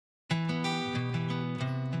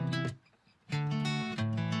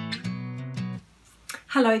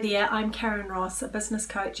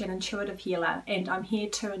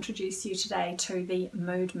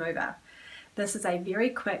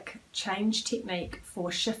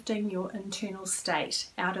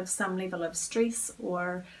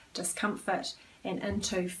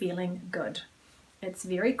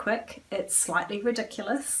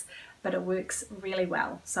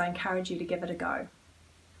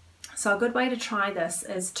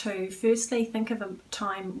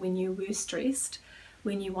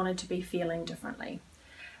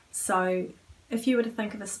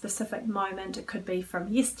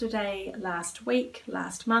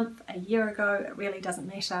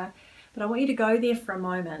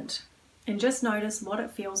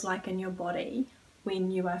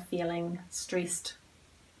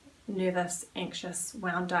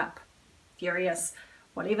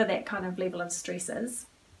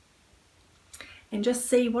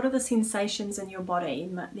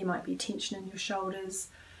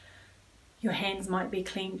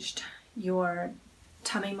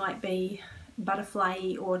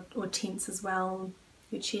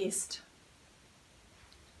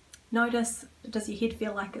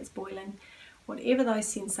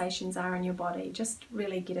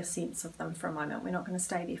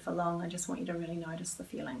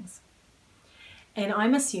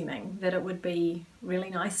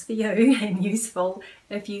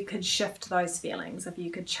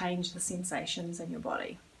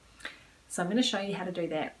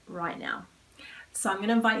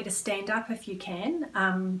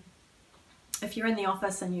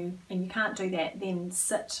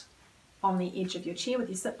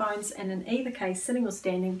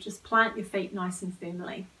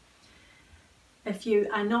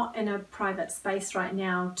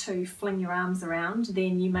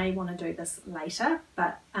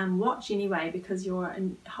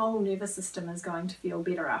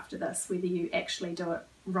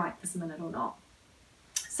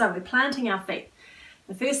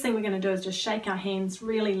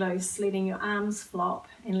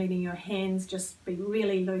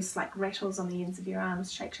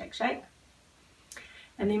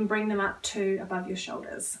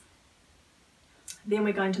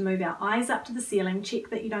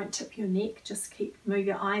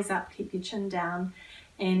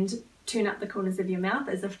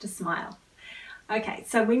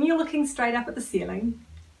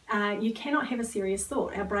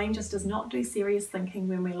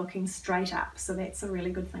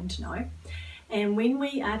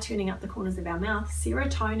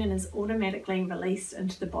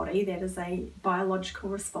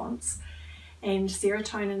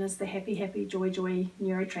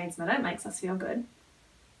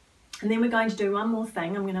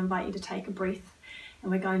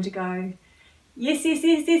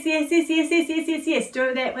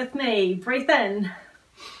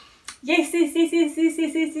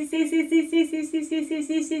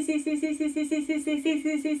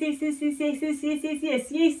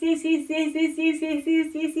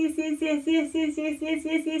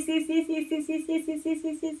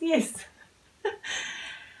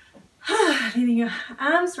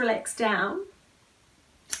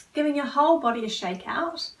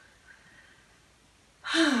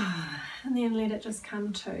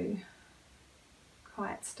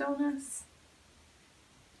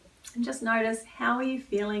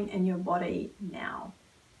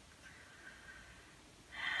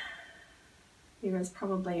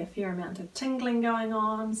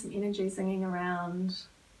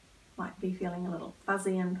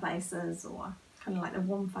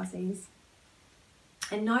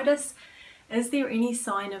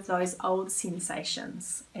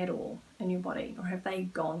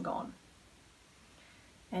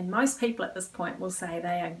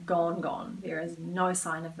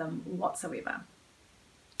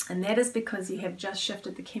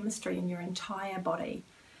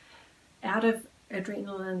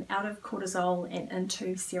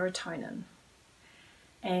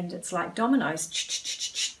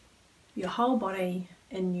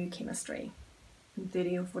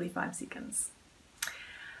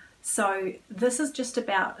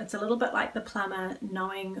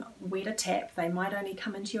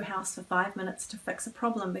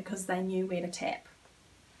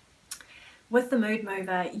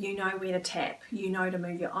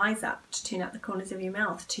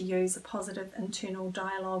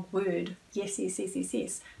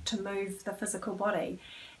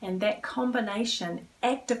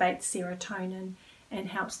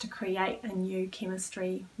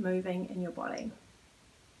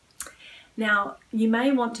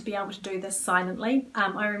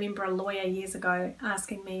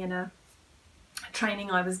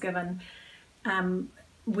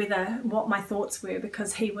what my thoughts were,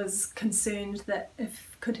 because he was concerned that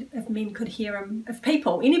if men could hear him, if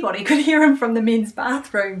anybody could hear him from the men's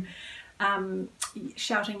bathroom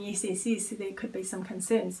shouting yes, yes, yes, there could be some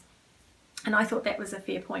concerns. And I thought that was a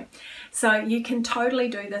fair point. So you can totally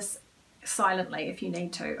do this silently if you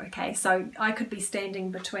need to, okay? So I could be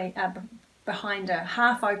standing behind a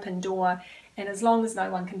half open door, and as long as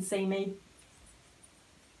no one can see me,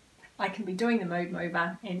 I can be doing the mood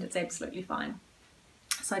mover and it's absolutely fine.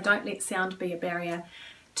 So don't let sound be a barrier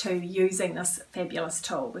to using this fabulous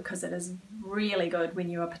tool, because it is really good when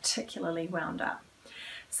you are particularly wound up.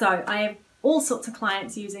 So I have all sorts of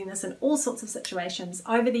clients using this in all sorts of situations.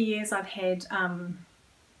 Over the years I've had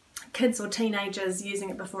kids or teenagers using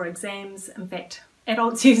it before exams, in fact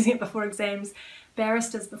adults using it before exams,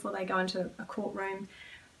 barristers before they go into a courtroom,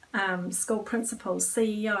 school principals,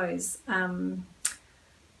 CEOs,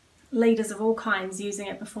 leaders of all kinds using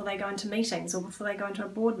it before they go into meetings or before they go into a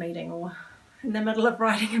board meeting or in the middle of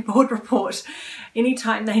writing a board report,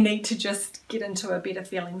 anytime they need to just get into a better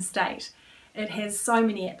feeling state. It has so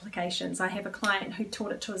many applications. I have a client who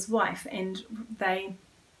taught it to his wife, and they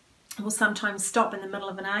will sometimes stop in the middle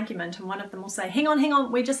of an argument and one of them will say, hang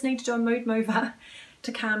on, we just need to do a mood mover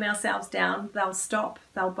to calm ourselves down. They'll stop,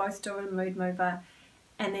 they'll both do a mood mover,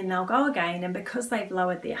 and then they'll go again, and because they've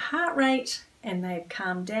lowered their heart rate and they've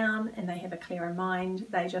calmed down and they have a clearer mind,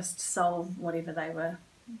 they just solve whatever they were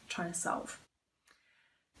trying to solve.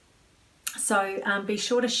 So be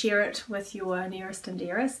sure to share it with your nearest and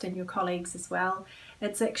dearest and your colleagues as well.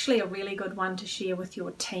 It's actually a really good one to share with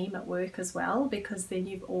your team at work as well, because then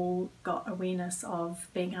you've all got awareness of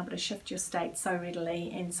being able to shift your state so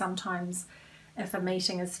readily. And sometimes if a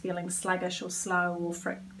meeting is feeling sluggish or slow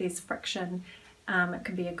or there's friction, it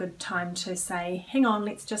can be a good time to say, hang on,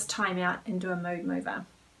 let's just time out and do a mood mover.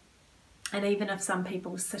 And even if some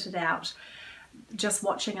people sit it out, just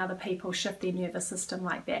watching other people shift their nervous system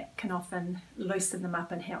like that can often loosen them up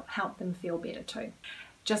and help them feel better too.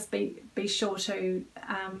 Just be sure to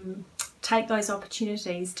take those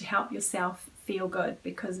opportunities to help yourself feel good,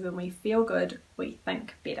 because when we feel good, we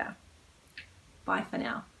think better. Bye for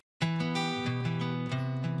now.